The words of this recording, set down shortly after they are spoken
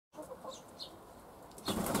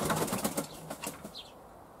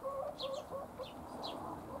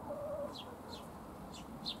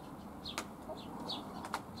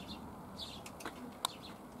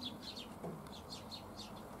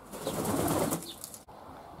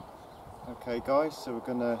Okay guys, so we're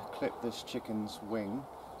going to clip this chicken's wing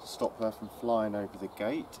to stop her from flying over the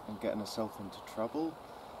gate and getting herself into trouble.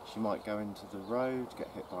 She might go into the road, get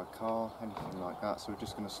hit by a car, anything like that, so we're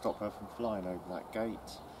just going to stop her from flying over that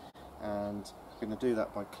gate. And we're going to do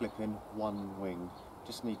that by clipping one wing.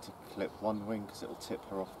 Just need to clip one wing because it will tip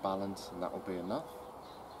her off balance and that will be enough.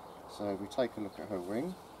 So we take a look at her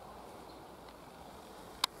wing.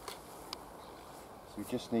 So we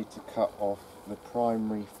just need to cut off the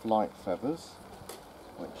primary flight feathers,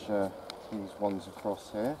 which are these ones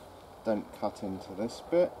across here. Don't cut into this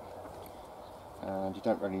bit, and you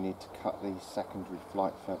don't really need to cut these secondary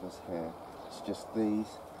flight feathers here. It's just these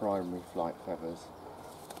primary flight feathers.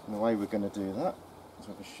 And the way we're going to do that is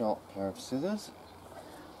with a sharp pair of scissors.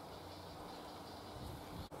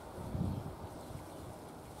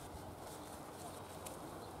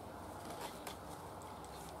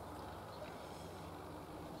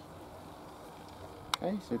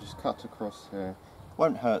 Okay, so just cut across here.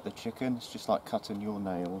 Won't hurt the chicken, it's just like cutting your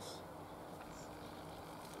nails.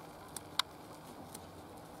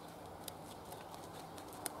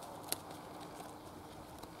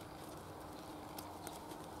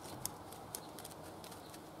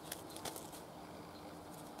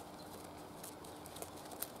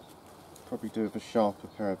 Probably do with a sharper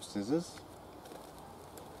pair of scissors.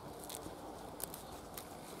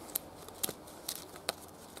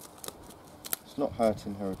 It's not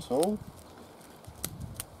hurting her at all.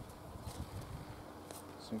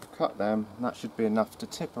 So we've cut them, and that should be enough to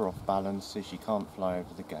tip her off balance so she can't fly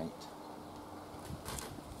over the gate.